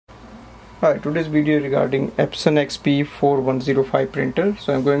Hi, today's video regarding Epson XP 4105 printer.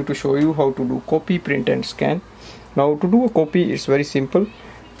 So I'm going to show you how to do copy, print and scan. Now to do a copy, it's very simple,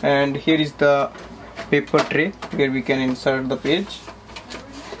 and here is the paper tray where we can insert the page.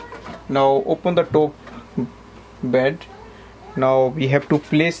 Now open the top bed. Now we have to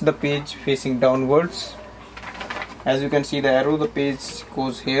place the page facing downwards. As you can see the arrow, the page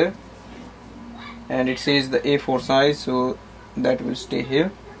goes here and it says the A4 size, so that will stay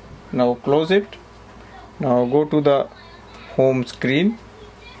here. Now close it. Now go to the home screen.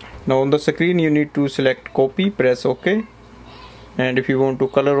 Now on the screen you need to select copy, press OK, and if you want to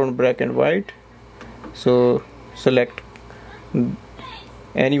color on black and white, so select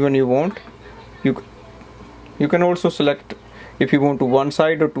anyone you want. You can also select if you want to one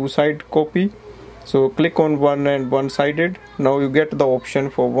side or two side copy, so click on one and one sided. Now you get the option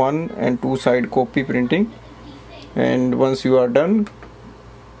for one and two side copy printing, and once you are done,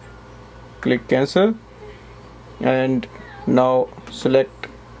 click cancel, and now select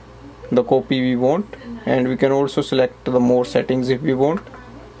the copy we want, and we can also select the more settings if we want.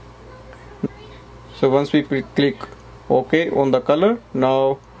 So once we click OK on the color,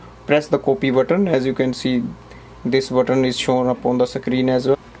 now press the copy button. As you can see, this button is shown up on the screen as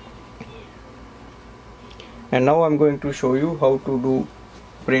well. And now I'm going to show you how to do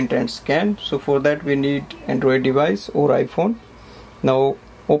print and scan. So for that we need Android device or iPhone. Now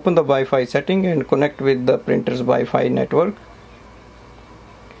open the Wi-Fi setting and connect with the printer's Wi-Fi network.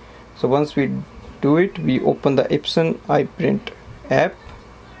 So once we do it, we open the Epson iPrint app,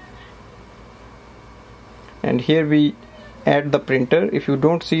 and here we add the printer. If you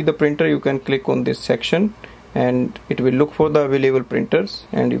don't see the printer, you can click on this section and it will look for the available printers,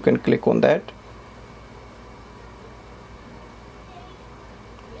 and you can click on that.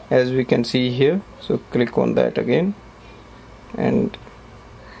 As we can see here, so click on that again, and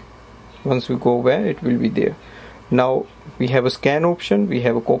once we go where it will be there. Now we have a scan option, we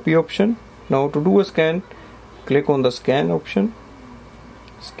have a copy option. Now to do a scan, click on the scan option,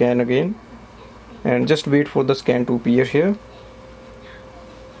 scan again, and just wait for the scan to appear here.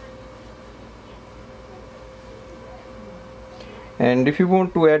 And if you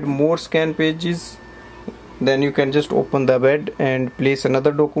want to add more scan pages, then you can just open the bed and place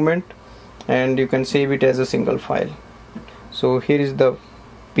another document, and you can save it as a single file. So here is the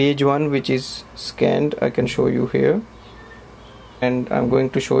page 1 which is scanned. I can show you here, and I'm going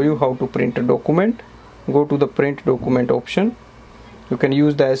to show you how to print a document. Go to the print document option. You can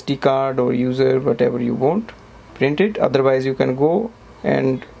use the SD card or user, whatever you want, print it. Otherwise you can go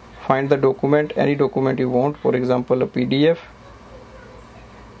and find the document, any document you want, for example a PDF.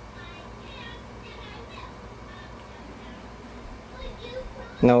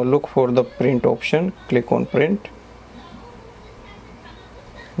 Now look for the print option, click on print.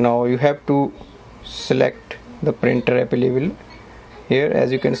 Now you have to select the printer available here.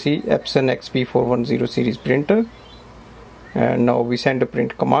 As you can see, Epson XP 410 series printer, and now we send a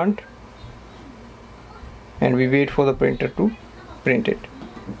print command and we wait for the printer to print it.